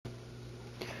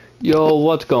Yo,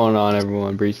 what's going on,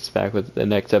 everyone? Breeze is back with the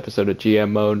next episode of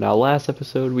GM Mode. Now, last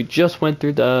episode, we just went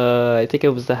through I think it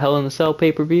was the Hell in the Cell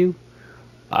pay-per-view.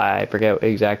 I forget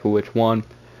exactly which one.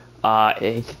 Uh,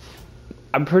 it,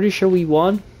 I'm pretty sure we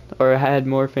won, or had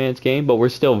more fans game, but we're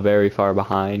still very far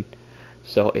behind,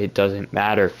 so it doesn't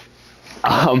matter.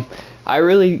 Um, I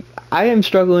really, I am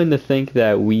struggling to think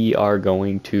that we are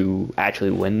going to actually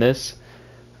win this.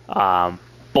 Um,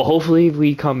 but hopefully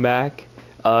we come back.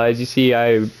 As you see,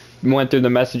 I went through the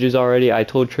messages already. I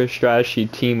told Trish Stratus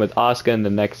she'd team with Asuka in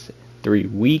the next 3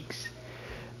 weeks.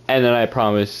 And then I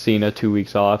promised Cena 2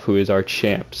 weeks off, who is our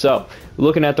champ. So,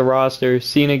 looking at the roster,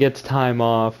 Cena gets time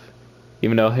off,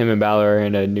 even though him and Balor are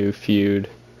in a new feud.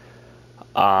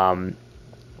 Shayna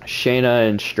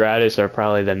and Stratus are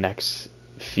probably the next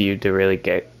feud to really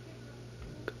get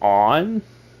on.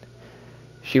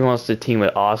 She wants to team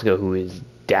with Asuka, who is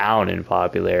down in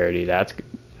popularity. That's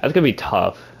gonna be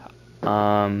tough.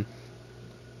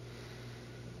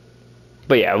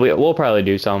 But yeah, we'll probably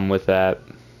do something with that.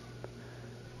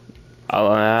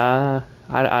 I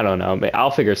don't know.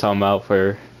 I'll figure something out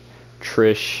for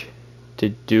Trish to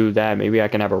do that. Maybe I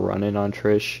can have a run-in on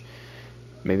Trish.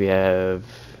 Maybe have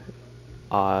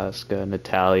Asuka,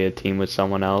 Natalya team with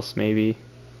someone else, maybe.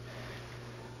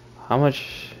 How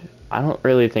much... I don't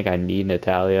really think I need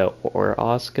Natalya or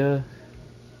Asuka.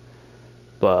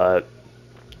 But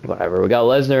whatever. We got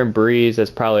Lesnar and Breeze. That's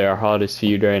probably our hottest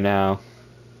feud right now.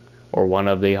 Or one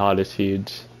of the hottest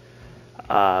feuds.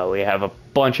 We have a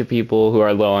bunch of people who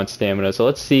are low on stamina. So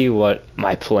let's see what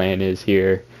my plan is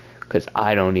here. Because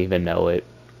I don't even know it.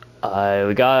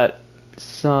 We got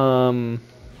some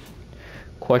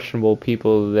questionable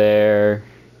people there.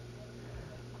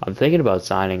 I'm thinking about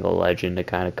signing a legend to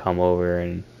kind of come over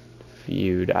and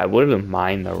feud. I wouldn't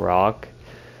mind The Rock.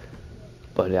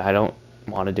 But I don't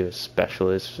want to do a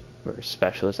specialist.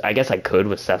 I guess I could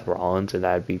with Seth Rollins, and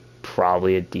that'd be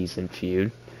probably a decent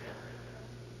feud.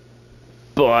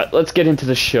 But let's get into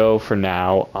the show for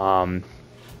now.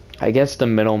 I guess the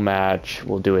middle match,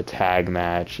 we'll do a tag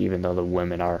match, even though the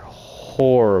women are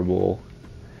horrible,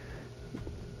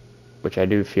 which I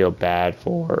do feel bad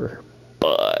for.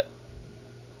 But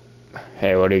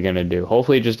hey, what are you gonna do?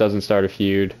 Hopefully it just doesn't start a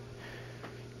feud.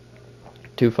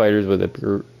 Two fighters with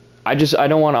a... I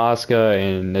don't want Asuka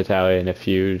and Natalya in a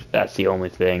feud. That's the only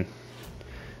thing.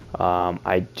 So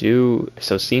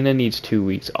Cena needs 2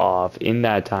 weeks off. In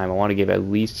that time, I want to give at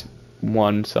least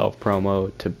one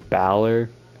self-promo to Balor.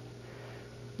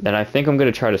 Then I think I'm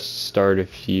going to try to start a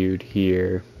feud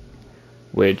here,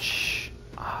 which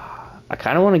I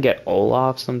kind of want to get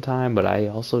Olaf sometime, but I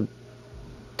also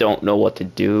don't know what to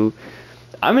do.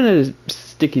 I'm in a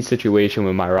sticky situation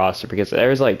with my roster because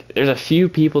there's a few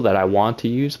people that I want to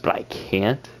use, but I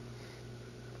can't.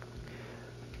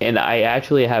 And I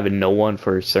actually have no one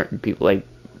for certain people, like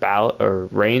Balor or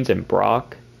Reigns and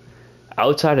Brock.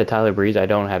 Outside of Tyler Breeze, I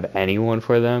don't have anyone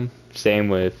for them. Same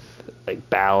with like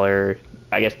Balor.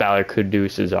 I guess Balor could do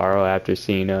Cesaro after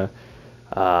Cena.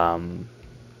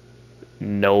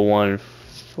 No one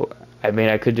for... I mean,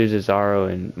 I could do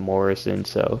Cesaro and Morrison,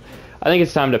 so I think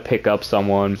it's time to pick up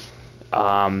someone.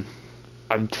 I'm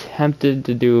tempted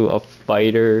to do a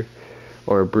fighter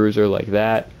or a bruiser like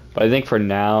that, but I think for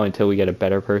now, until we get a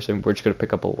better person, we're just going to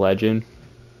pick up a legend.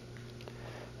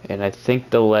 And I think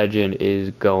the legend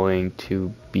is going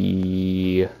to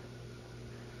be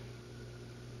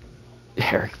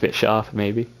Eric Bischoff,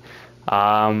 maybe.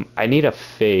 I need a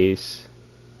face.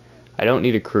 I don't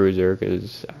need a cruiser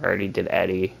because I already did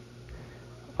Eddie.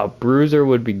 A bruiser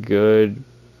would be good.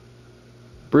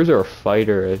 Bruiser or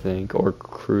fighter, I think, or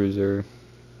cruiser.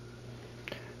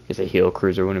 I guess a heel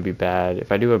cruiser wouldn't be bad.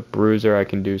 If I do a bruiser, I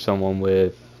can do someone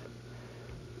with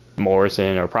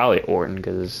Morrison or probably Orton,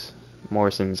 because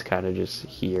Morrison's kind of just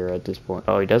here at this point.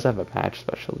 Oh, he does have a match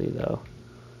specialty, though.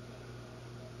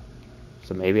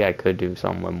 So maybe I could do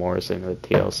something with Morrison with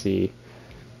TLC.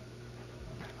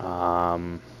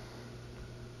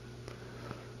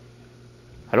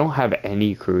 I don't have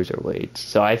any cruiserweights,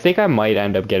 so I think I might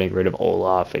end up getting rid of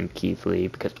Olaf and Keith Lee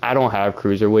because I don't have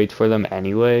cruiserweights for them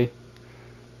anyway.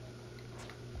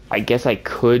 I guess I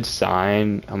could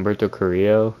sign Humberto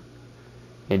Carrillo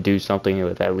and do something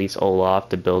with at least Olaf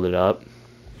to build it up.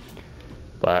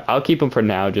 But I'll keep him for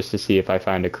now just to see if I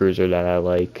find a cruiser that I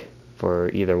like for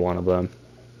either one of them.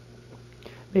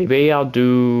 Maybe I'll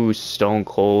do Stone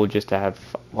Cold just to have...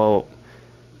 Well...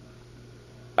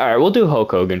 Alright, we'll do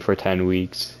Hulk Hogan for 10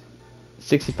 weeks.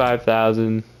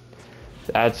 65,000.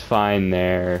 That's fine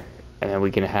there. And then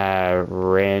we can have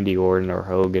Randy Orton or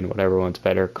Hogan, whatever one's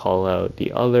better. Call out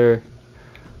the other.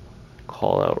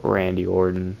 Call out Randy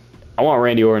Orton. I want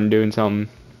Randy Orton doing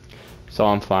something. So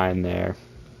I'm fine there.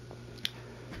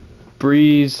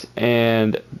 Breeze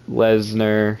and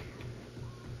Lesnar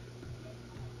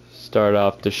start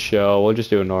off the show. We'll just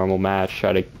do a normal match,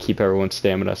 try to keep everyone's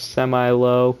stamina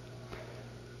semi-low.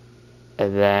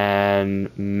 And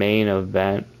then main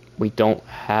event, we don't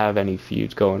have any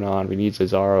feuds going on. We need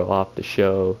Cesaro off the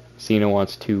show. Cena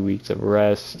wants 2 weeks of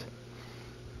rest.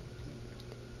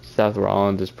 Seth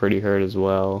Rollins is pretty hurt as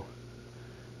well.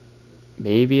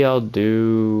 Maybe I'll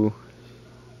do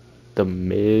The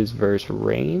Miz versus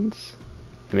Reigns.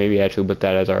 Maybe actually put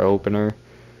that as our opener.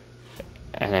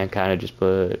 And then kind of just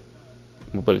we'll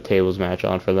put a tables match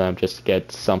on for them just to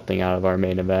get something out of our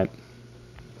main event.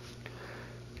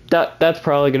 That's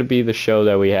probably going to be the show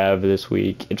that we have this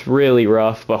week. It's really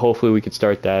rough, but hopefully we can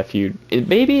start that feud.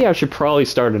 Maybe I should probably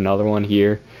start another one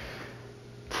here.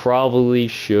 Probably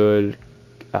should.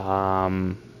 But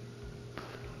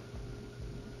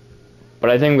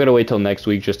I think I'm going to wait till next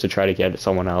week just to try to get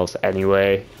someone else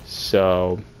anyway.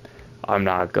 So I'm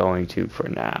not going to for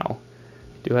now.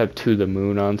 I do have To The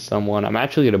Moon on someone. I'm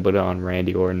actually going to put it on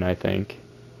Randy Orton, I think.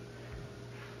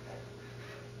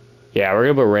 Yeah, we're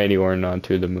going to put Randy Orton on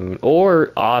To The Moon. Or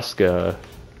Asuka.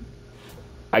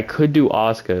 I could do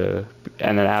Asuka.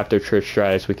 And then after Trish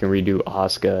Stratus, we can redo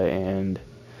Asuka and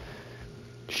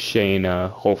Shayna.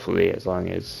 Hopefully, as long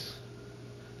as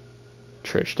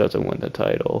Trish doesn't win the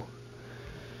title.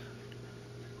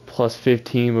 Plus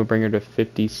 15 would bring her to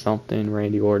 50-something.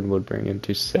 Randy Orton would bring him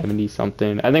to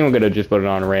 70-something. I think we're going to just put it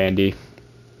on Randy.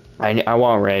 I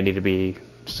want Randy to be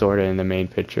sort of in the main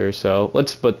picture, so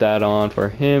let's put that on for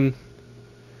him.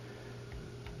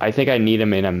 I think I need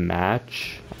him in a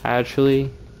match,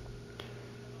 actually,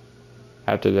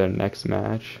 after the next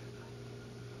match.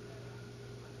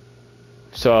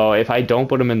 So if I don't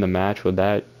put him in the match, would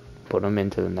that put him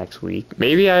into the next week?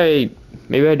 Maybe I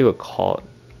do a call.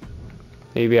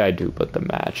 Maybe I do put the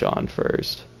match on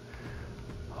first.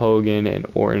 Hogan and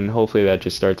Orton. Hopefully that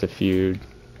just starts a feud.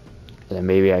 And then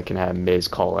maybe I can have Miz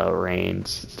call out Reigns,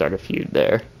 start a feud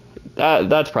there.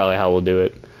 That's probably how we'll do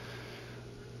it.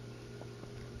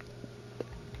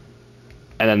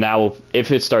 And then that will, if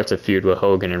it starts a feud with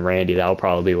Hogan and Randy, that'll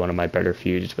probably be one of my better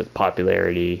feuds with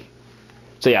popularity.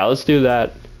 So yeah, let's do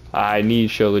that. I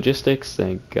need show logistics,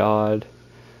 thank God.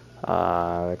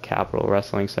 Capital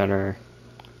Wrestling Center.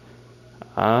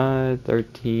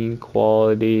 13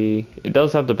 quality. It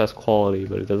does have the best quality,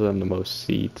 but it doesn't have the most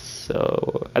seats,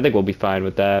 so I think we'll be fine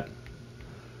with that.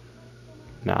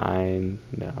 9,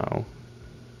 no.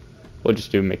 We'll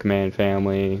just do McMahon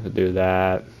family, we'll do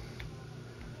that.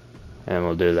 And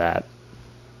we'll do that.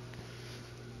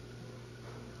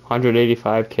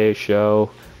 185K show.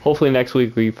 Hopefully next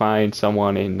week we find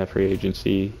someone in the free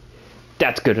agency.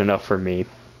 That's good enough for me.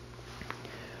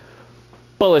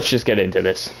 But let's just get into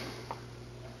this.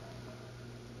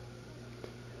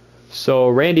 So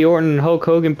Randy Orton and Hulk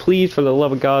Hogan, please, for the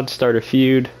love of God, start a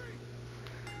feud.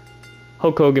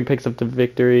 Hulk Hogan picks up the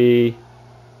victory.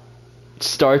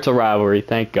 Starts a rivalry,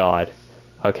 thank God.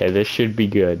 Okay, this should be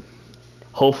good.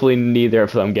 Hopefully neither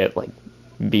of them get, like,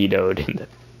 vetoed in the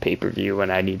pay-per-view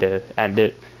when I need to end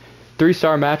it.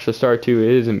 3-star match to start 2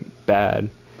 isn't bad.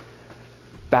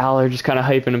 Balor just kind of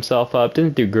hyping himself up.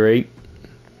 Didn't do great.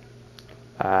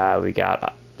 We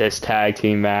got this tag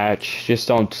team match. Just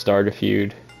don't start a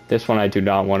feud. This one I do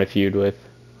not want to feud with.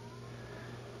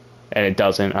 And it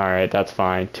doesn't. Alright, that's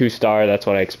fine. 2-star, that's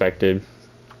what I expected.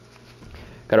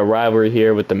 Got a rivalry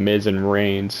here with The Miz and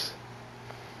Reigns.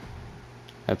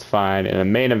 That's fine. In the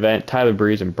main event, Tyler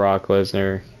Breeze and Brock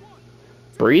Lesnar.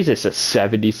 Breeze is a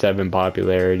 77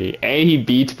 popularity. And he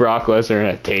beats Brock Lesnar in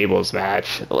a tables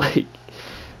match. Like,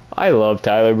 I love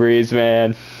Tyler Breeze,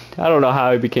 man. I don't know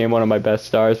how he became one of my best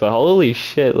stars, but holy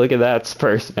shit, look at that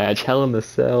first match. Hell in the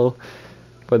Cell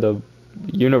for the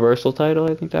Universal title,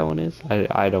 I think that one is.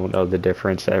 I don't know the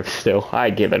difference there still.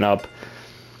 I've given up.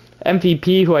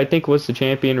 MVP, who I think was the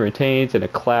champion, retains in a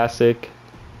classic.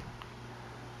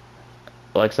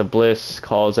 Alexa Bliss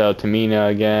calls out Tamina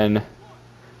again.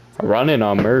 A run-in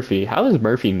on Murphy. How has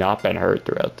Murphy not been hurt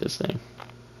throughout this thing?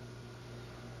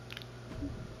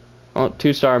 Oh,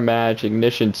 2-star match.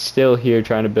 Ignition still here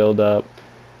trying to build up.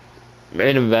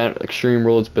 Main event, Extreme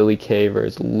Rules, Billie Kay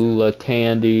versus Lula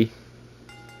Tandy.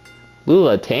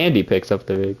 Lula Tandy picks up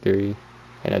the victory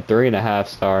in a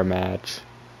 3.5-star match.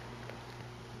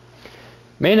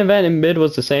 Main event and mid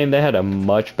was the same. They had a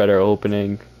much better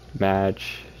opening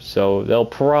match. So they'll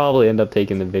probably end up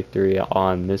taking the victory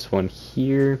on this one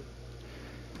here.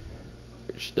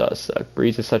 Which does suck.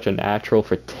 Breeze is such a natural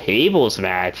for tables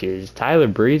matches. Tyler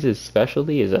Breeze's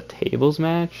specialty is a tables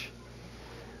match?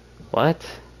 What?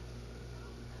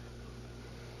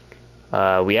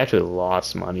 We actually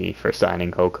lost money for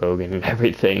signing Hulk Hogan and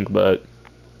everything, but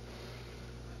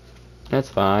that's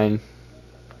fine.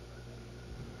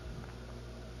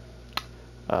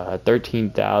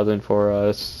 13,000 for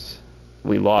us.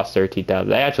 We lost 13,000.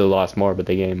 They actually lost more, but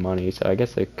they gained money, so I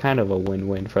guess it's kind of a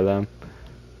win-win for them.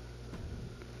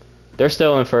 They're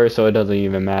still in first, so it doesn't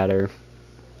even matter.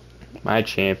 My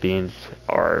champions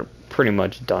are pretty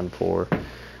much done for.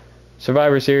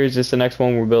 Survivor Series is the next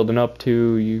one we're building up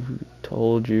to. You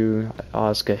told you.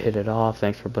 Asuka hit it off.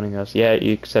 Thanks for putting us. Yeah,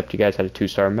 except you guys had a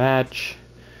 2-star match.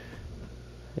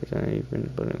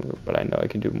 But I know I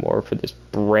can do more for this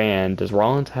brand. Does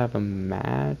Rollins have a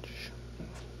match?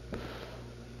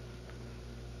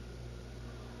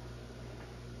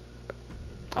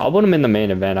 I'll put him in the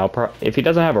main event. If he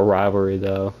doesn't have a rivalry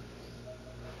though,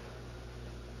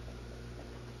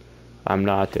 I'm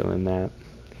not doing that.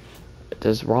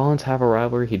 Does Rollins have a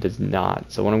rivalry? He does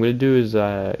not. So what I'm gonna do is,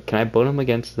 can I put him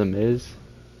against The Miz?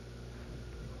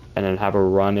 And then have a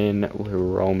run-in with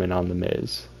Roman on The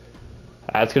Miz.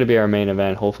 That's gonna be our main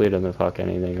event. Hopefully it doesn't fuck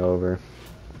anything over.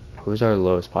 Who's our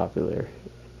lowest popular?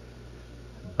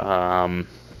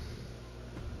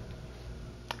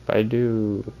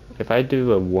 If I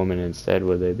do a woman instead,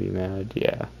 would they be mad?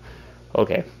 Yeah.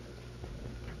 Okay.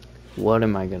 What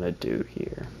am I gonna do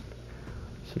here?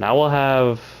 So now we'll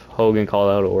have Hogan call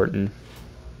out Orton.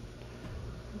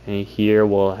 And here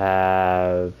we'll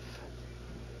have...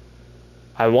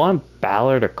 I want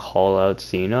Balor to call out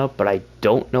Cena, but I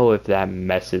don't know if that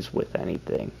messes with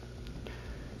anything.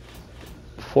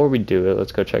 Before we do it,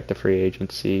 let's go check the free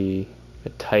agency.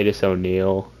 Titus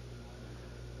O'Neil.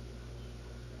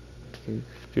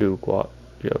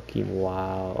 Joaquin,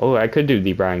 wow. Oh, I could do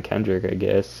the Brian Kendrick, I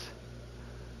guess.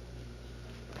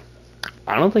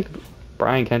 I don't think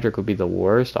Brian Kendrick would be the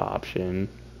worst option.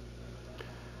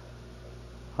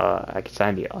 I could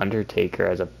sign The Undertaker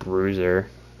as a bruiser.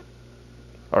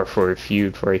 Or for a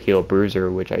feud for a heel bruiser,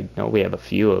 which I know we have a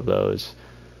few of those.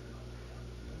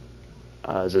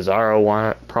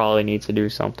 Cesaro probably needs to do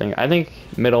something. I think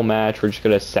middle match, we're just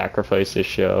going to sacrifice this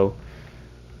show.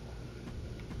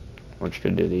 We're just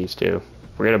going to do these two.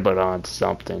 We're going to put on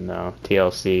something, though.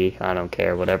 TLC, I don't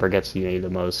care. Whatever gets you the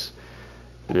most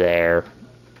there.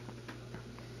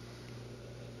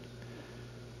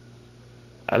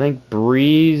 I think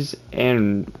Breeze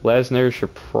and Lesnar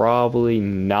should probably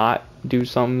not do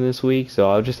something this week, so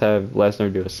I'll just have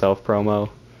Lesnar do a self-promo.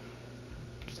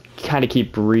 Kind of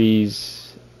keep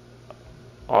Breeze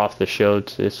off the show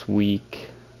this week.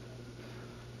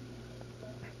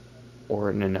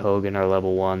 Orton and Hogan are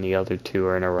level 1, the other two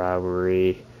are in a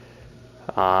rivalry.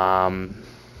 I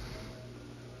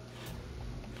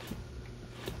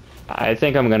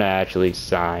think I'm gonna actually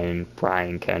sign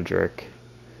Brian Kendrick.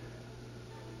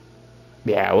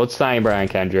 Yeah, let's sign Brian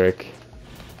Kendrick.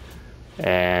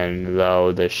 And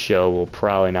though the show will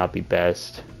probably not be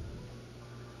best,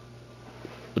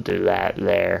 we'll do that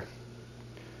there.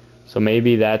 So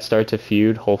maybe that starts a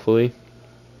feud, hopefully.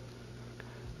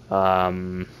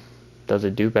 Does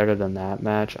it do better than that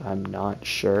match? I'm not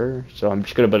sure. So I'm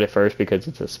just going to put it first because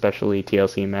it's a specially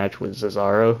TLC match with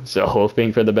Cesaro. So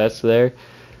hoping for the best there.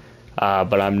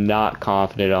 But I'm not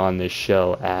confident on this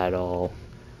show at all.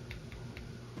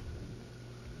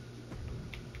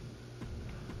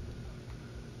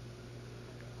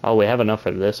 Oh, we have enough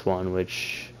for this one,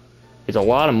 which is a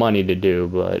lot of money to do,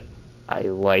 but I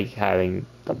like having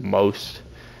the most,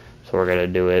 so we're gonna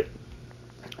do it.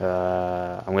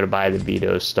 I'm gonna buy the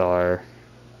Vito Star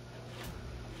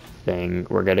thing.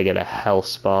 We're gonna get a Hell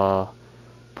Spa.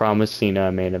 Promise Cena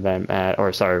a main event match,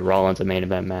 or sorry, Rollins a main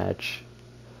event match.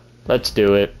 Let's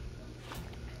do it.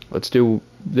 Let's do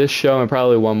this show and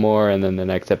probably one more, and then the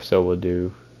next episode we'll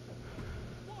do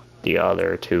the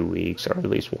other 2 weeks, or at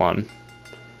least one.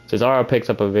 Cesaro picks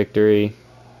up a victory.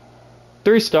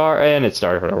 3-star, and it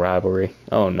started with a rivalry.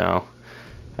 Oh no.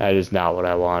 That is not what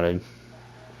I wanted.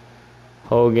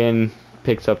 Hogan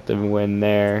picks up the win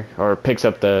there, or picks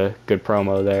up the good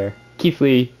promo there. Keith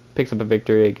Lee picks up a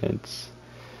victory against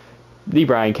the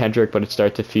Brian Kendrick, but it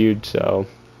starts a feud, so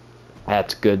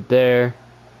that's good there.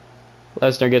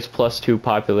 Lesnar gets +2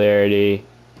 popularity,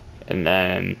 and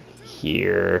then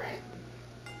here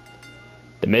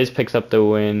The Miz picks up the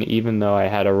win, even though I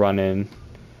had a run-in.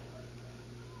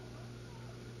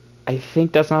 I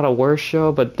think that's not a worse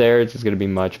show, but theirs is going to be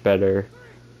much better.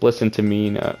 Bliss and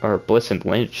Tamina, or Bliss and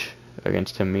Lynch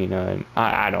against Tamina, and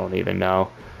I don't even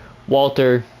know.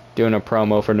 Walter doing a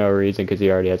promo for no reason because he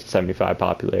already has 75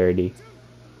 popularity.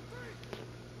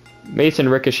 Mason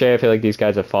Ricochet, I feel like these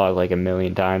guys have fought like a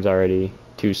million times already.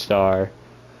 2-star.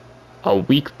 A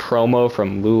weak promo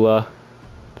from Lula.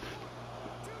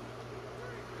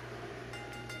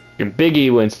 Big E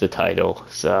wins the title,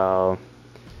 so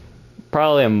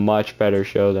probably a much better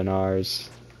show than ours,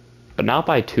 but not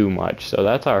by too much, so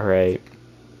that's alright,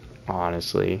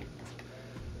 honestly.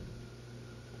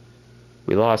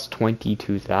 We lost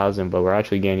 22,000, but we're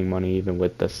actually gaining money even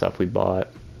with the stuff we bought,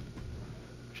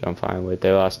 which I'm fine with.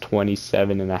 They lost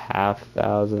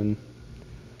 27,500.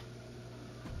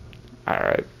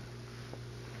 Alright.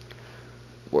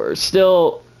 We're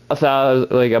still about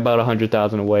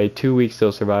 100,000 away. 2 weeks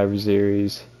till Survivor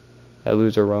Series. That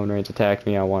loser Roman Reigns attacked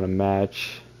me. I want a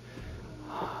match.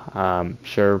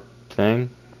 Sure thing.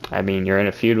 I mean, you're in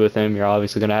a feud with him. You're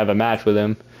obviously going to have a match with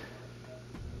him.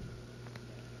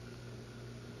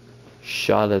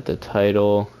 Shot at the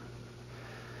title.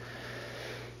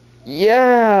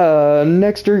 Yeah,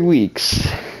 next 3 weeks.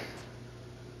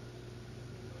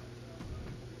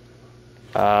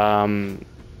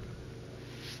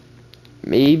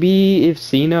 Maybe if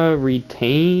Cena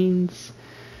retains.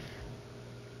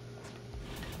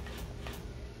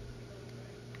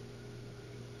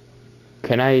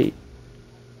 Can I?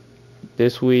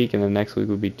 This week and the next week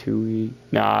would be 2 weeks.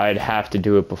 No, I'd have to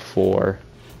do it before.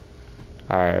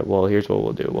 Alright, well, here's what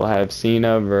we'll do. We'll have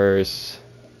Cena versus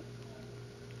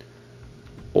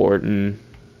Orton.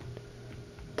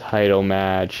 Title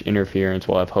match, interference.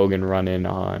 We'll have Hogan run in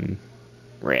on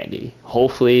Randy.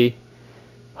 Hopefully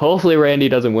Randy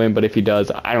doesn't win, but if he does,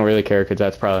 I don't really care because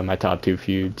that's probably my top 2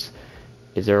 feuds.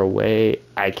 Is there a way?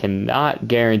 I cannot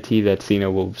guarantee that Cena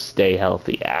will stay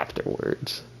healthy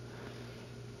afterwards.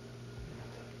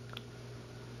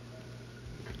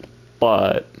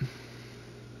 But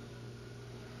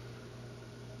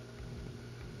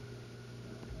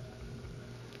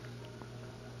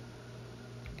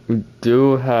we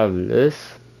do have this.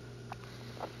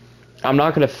 I'm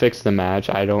not going to fix the match.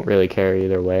 I don't really care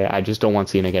either way. I just don't want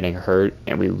Cena getting hurt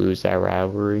and we lose that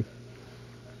rivalry.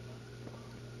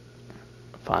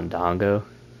 Fandango.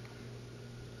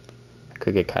 I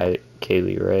could get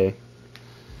Kaylee Ray.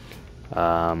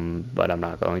 But I'm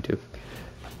not going to.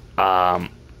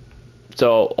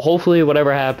 So hopefully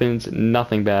whatever happens,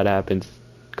 nothing bad happens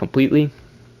completely.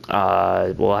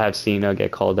 We'll have Cena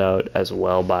get called out as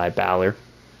well by Balor.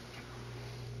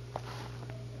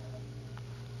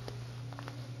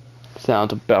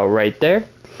 Sounds about right there.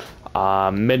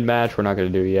 Mid-match, we're not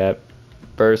going to do yet.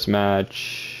 First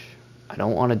match, I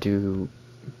don't want to do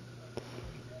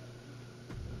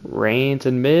Reigns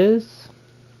and Miz.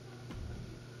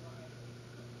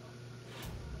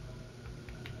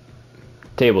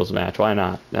 Tables match, why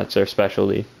not? That's their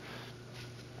specialty.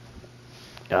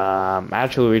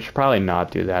 Actually, we should probably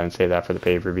not do that and save that for the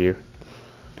pay-per-view.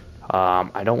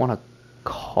 I don't want to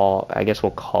call... I guess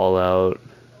we'll call out...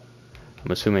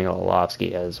 I'm assuming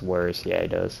Orlovsky has worse. Yeah, he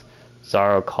does.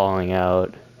 Cesaro calling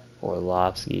out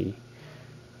Orlovsky.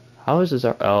 How is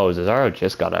Cesaro? Oh, Cesaro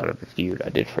just got out of the feud. I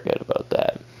did forget about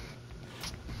that.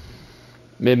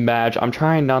 Mid-match. I'm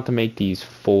trying not to make these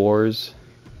 4s.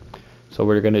 So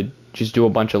we're going to just do a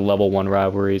bunch of level 1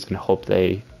 rivalries and hope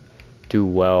they do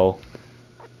well.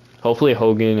 Hopefully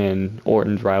Hogan and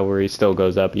Orton's rivalry still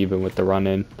goes up even with the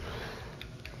run-in.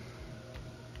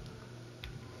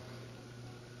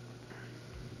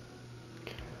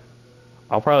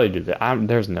 I'll probably do that.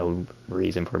 There's no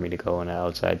reason for me to go in an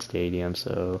outside stadium,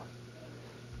 so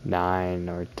 9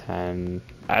 or 10.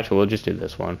 Actually, we'll just do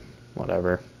this one.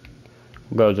 Whatever.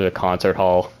 We'll go to the concert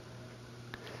hall.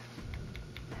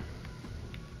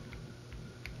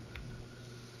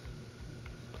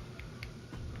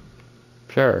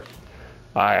 Sure.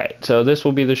 Alright, so this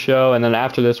will be the show, and then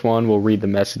after this one, we'll read the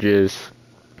messages.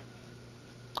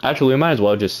 Actually, we might as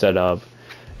well just set up.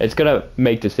 It's gonna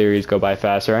make the series go by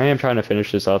faster. I am trying to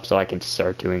finish this up so I can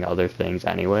start doing other things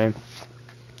anyway.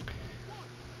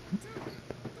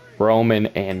 Roman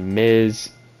and Miz.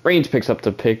 Reigns picks up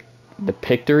the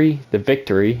victory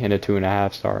in a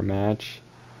 2.5-star match.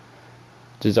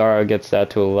 Cesaro gets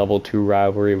that to a level 2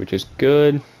 rivalry, which is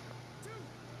good.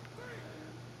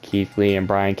 Keith Lee and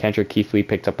Brian Kendrick. Keith Lee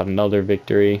picked up another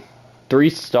victory.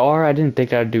 3-star? I didn't think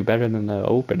that would do better than the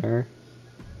opener.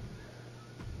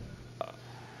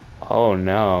 Oh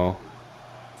no.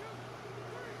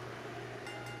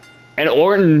 And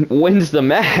Orton wins the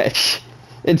match.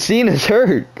 And Cena's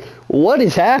hurt. What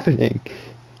is happening?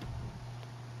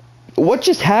 What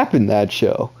just happened that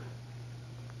show?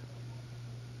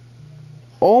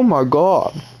 Oh my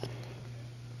god.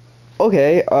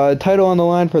 Okay, title on the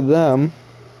line for them.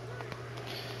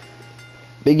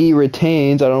 Big E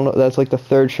retains. I don't know. That's like the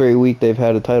 3rd straight week they've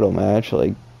had a title match.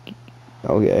 Like,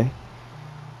 okay.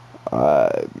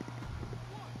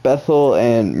 Bethel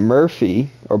and Murphy,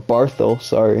 or Barthel,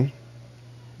 sorry.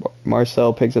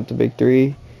 Marcel picks up the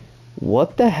victory.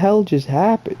 What the hell just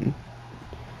happened?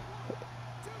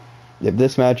 If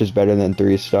this match is better than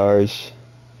 3 stars...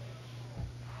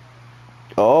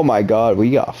 Oh my god, we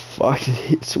got fucked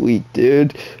this week,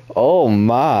 dude. Oh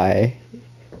my.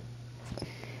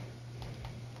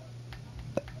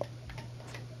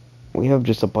 We have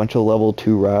just a bunch of level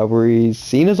 2 rivalries.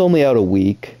 Cena's only out a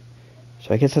week,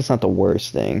 so I guess that's not the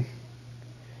worst thing.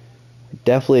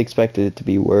 Definitely expected it to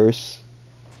be worse.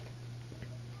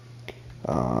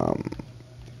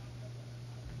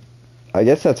 I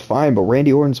guess that's fine, but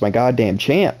Randy Orton's my goddamn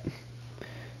champ.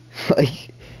 Like,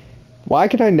 why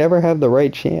could I never have the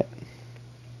right champ?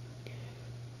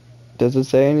 Does it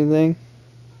say anything?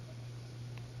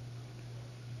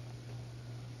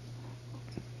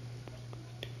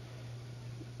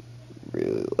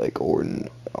 Really like Orton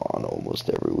on almost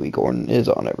every week. Orton is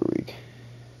on every week.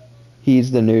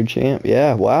 He's the new champ.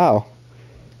 Yeah, wow.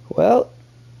 Well,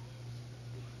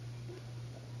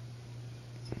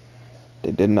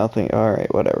 they did nothing.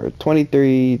 Alright, whatever.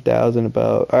 23,000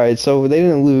 about. Alright, so they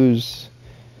didn't lose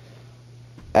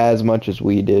as much as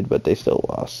we did, but they still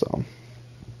lost some.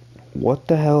 What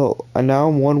the hell? Now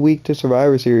I'm 1 week to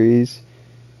Survivor Series.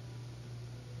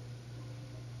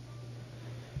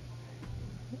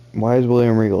 Why is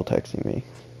William Regal texting me?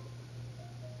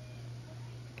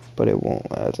 But it won't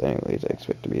last anyways. I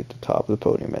expect to be at the top of the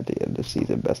podium at the end of the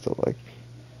season. Best of luck.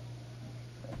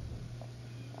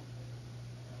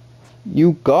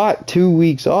 You got 2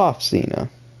 weeks off, Cena.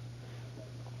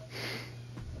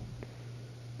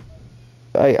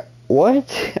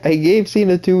 What? I gave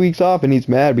Cena 2 weeks off and he's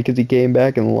mad because he came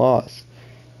back and lost.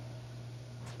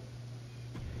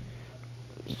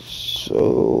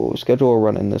 So, schedule a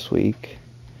run-in this week.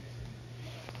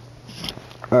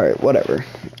 Alright, whatever.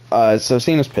 So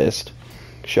Cena's pissed.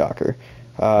 Shocker.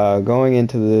 Going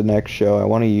into the next show, I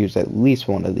want to use at least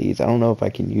one of these. I don't know if I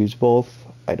can use both.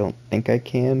 I don't think I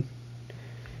can.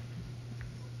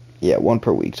 Yeah, 1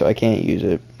 per week, so I can't use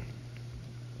it.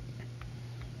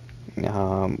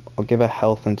 I'll give a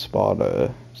health and spa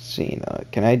to Cena.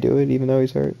 Can I do it even though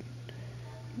he's hurt?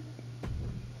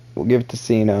 We'll give it to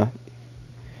Cena.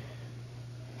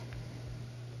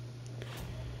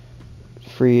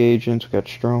 Free agents, we got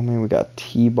Strowman, we got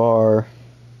T-Bar,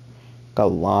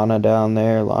 got Lana down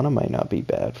there. Lana might not be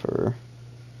bad for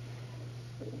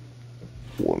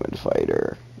woman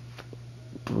fighter.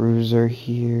 Bruiser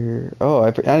here. Oh, I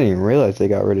didn't even realize they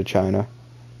got rid of China.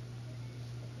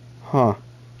 Huh.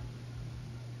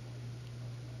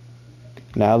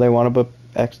 Now they want to put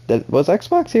was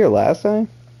Xbox here last time?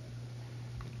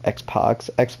 X-Pac.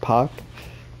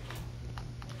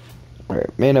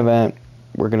 Alright, main event.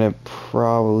 We're gonna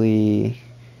probably...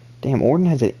 Damn, Orton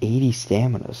has an 80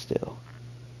 stamina still.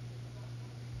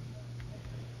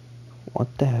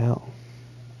 What the hell?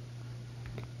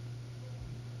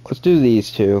 Let's do these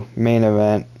two. Main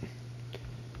event.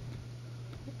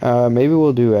 Maybe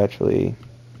we'll do actually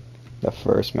the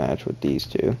first match with these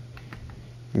two.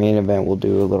 Main event will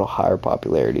do a little higher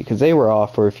popularity because they were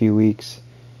off for a few weeks.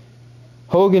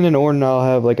 Hogan and Orton, I'll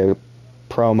have like a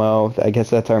promo. I guess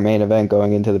that's our main event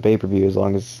going into the pay-per-view as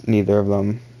long as neither of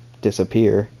them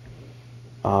disappear.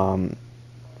 Main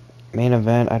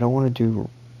event, I don't want to do...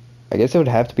 I guess it would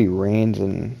have to be Reigns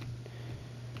and...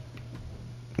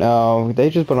 No, they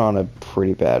just put on a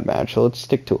pretty bad match, so let's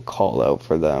stick to a call-out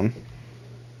for them.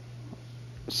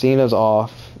 Cena's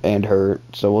off and hurt,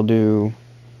 so we'll do...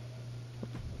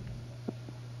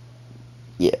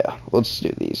 Yeah, let's do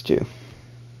these two.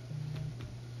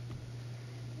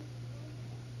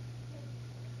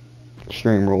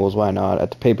 Extreme Rules, why not?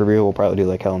 At the pay-per-view, we'll probably do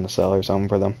like Hell in a Cell or something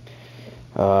for them.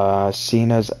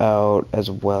 Cena's out as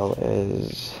well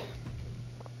as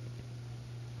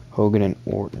Hogan and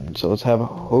Orton. So let's have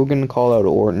Hogan call out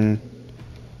Orton.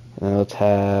 And then let's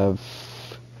have...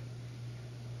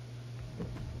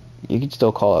 You can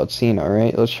still call out Cena,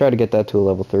 right? Let's try to get that to a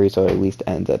level 3 so it at least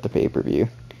ends at the pay-per-view.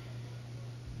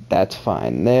 That's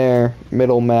fine there.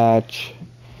 Middle match.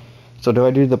 So do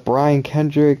I do the Brian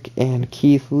Kendrick and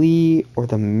Keith Lee or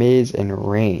the Miz and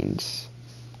Reigns?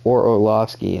 Or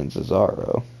Orlovsky and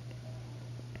Cesaro?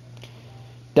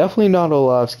 Definitely not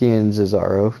Orlovsky and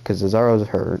Cesaro because Cesaro's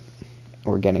hurt.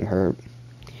 Or getting hurt.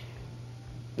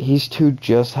 These two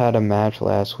just had a match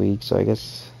last week, so I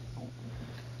guess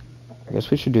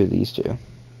we should do these two.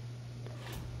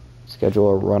 Schedule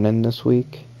a run-in this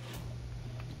week.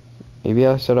 Maybe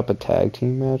I'll set up a tag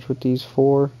team match with these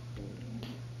 4.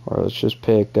 Or let's just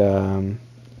pick,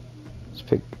 let's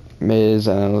pick Miz,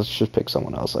 and then let's just pick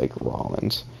someone else like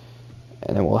Rollins.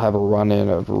 And then we'll have a run-in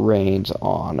of Reigns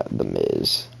on the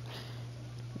Miz.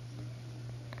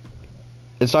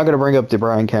 It's not going to bring up the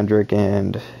Brian Kendrick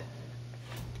and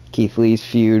Keith Lee's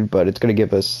feud, but it's going to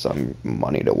give us some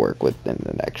money to work with in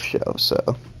the next show,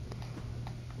 so.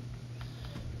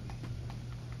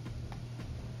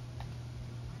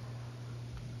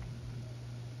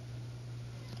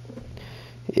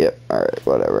 Yep, alright,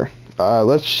 whatever.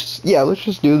 Let's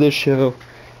just do this show,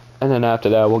 and then after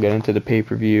that we'll get into the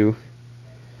pay-per-view,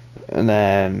 and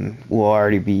then we'll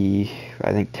already be,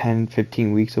 I think,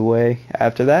 10-15 weeks away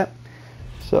after that.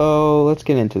 So let's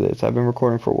get into this. I've been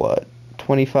recording for what,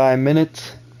 25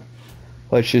 minutes?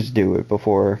 Let's just do it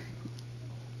before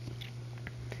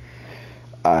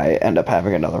I end up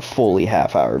having another fully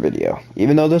half-hour video.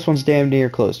 Even though this one's damn near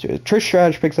close to it. Trish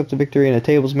Stratus picks up the victory in a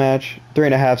tables match.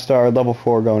 3.5 star, level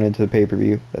 4 going into the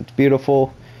pay-per-view. That's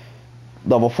beautiful.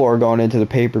 Level 4 going into the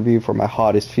pay-per-view for my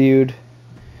hottest feud.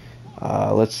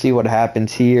 Let's see what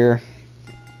happens here.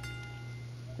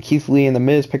 Keith Lee and The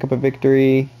Miz pick up a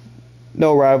victory.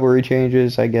 No rivalry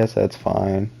changes. I guess that's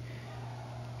fine.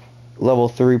 Level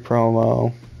 3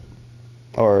 promo.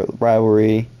 Or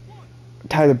rivalry.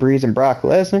 Tyler Breeze and Brock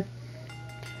Lesnar.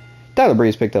 Tyler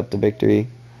Breeze picked up the victory.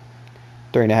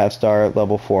 3.5 star,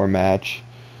 level 4 match.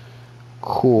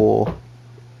 Cool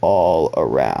all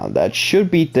around. That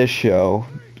should beat this show.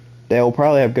 They'll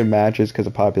probably have good matches because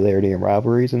of popularity and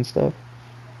rivalries and stuff.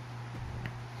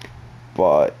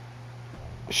 But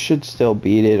should still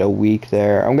beat it a week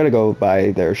there. I'm going to go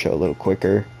by their show a little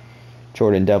quicker.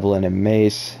 Jordan Devlin and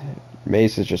Mace.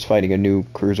 Mace is just fighting a new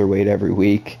cruiserweight every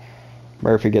week.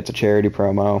 Murphy gets a charity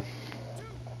promo.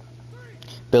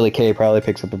 Billy Kay probably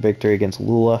picks up a victory against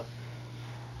Lula.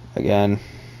 Again.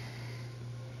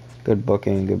 Good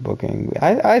booking, good booking.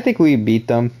 I think we beat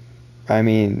them. I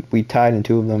mean, we tied in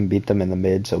 2 of them, beat them in the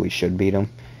mid, so we should beat them.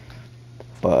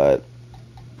 But,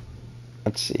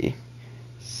 let's see.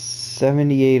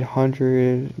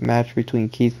 7,800 match between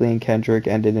Keith Lee and Kendrick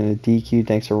ended in a DQ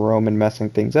thanks to Roman messing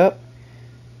things up.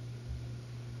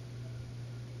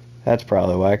 That's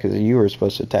probably why, because you were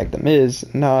supposed to attack The Miz,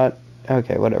 not...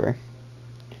 Okay, whatever.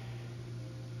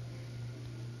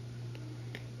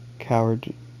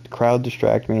 Crowd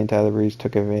distracted me and Tyler Breeze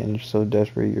took advantage. So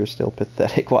desperate, you're still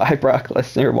pathetic. Why, Brock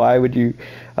Lesnar? Why would you...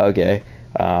 Okay.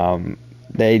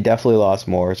 They definitely lost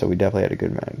more, so we definitely had a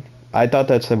good match. I thought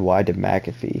that said, why did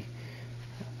McAfee?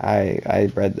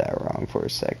 I read that wrong for a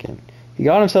second. He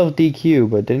got himself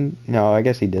DQ, but didn't... No, I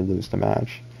guess he did lose the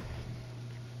match.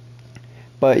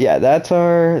 But yeah,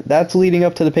 that's leading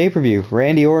up to the pay-per-view.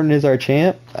 Randy Orton is our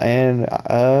champ, and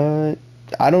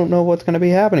I don't know what's going to be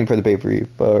happening for the pay-per-view.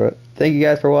 But thank you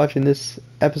guys for watching this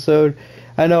episode.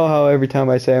 I know how every time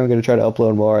I say I'm going to try to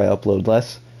upload more, I upload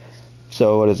less.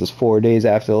 So what is this, 4 days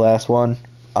after the last one?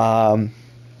 I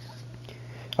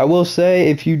will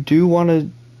say, if you do want to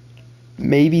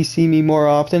maybe see me more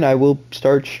often, I will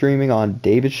start streaming on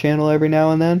David's channel every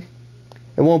now and then.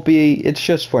 It won't be, it's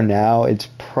just for now. It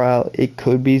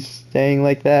could be staying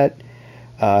like that.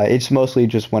 It's mostly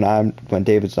just when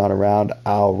David's not around,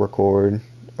 I'll record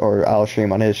or I'll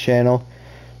stream on his channel.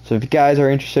 So if you guys are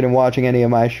interested in watching any of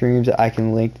my streams, I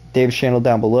can link David's channel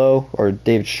down below, or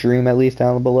David's stream at least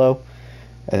down below.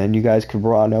 And then you guys could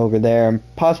run over there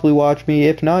and possibly watch me.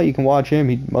 If not, you can watch him.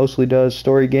 He mostly does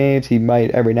story games. He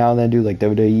might every now and then do like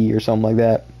WWE or something like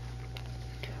that.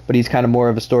 But he's kind of more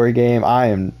of a story game.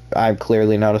 I'm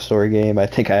clearly not a story game. I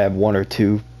think I have 1 or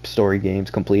 2 story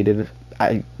games completed.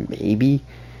 Maybe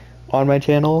on my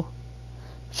channel.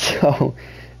 So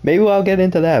maybe I'll get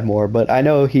into that more. But I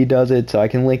know he does it, so I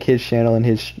can link his channel and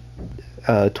his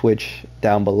Twitch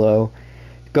down below.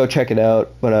 Go check it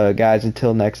out. But guys,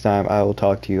 until next time, I will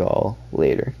talk to you all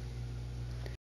later.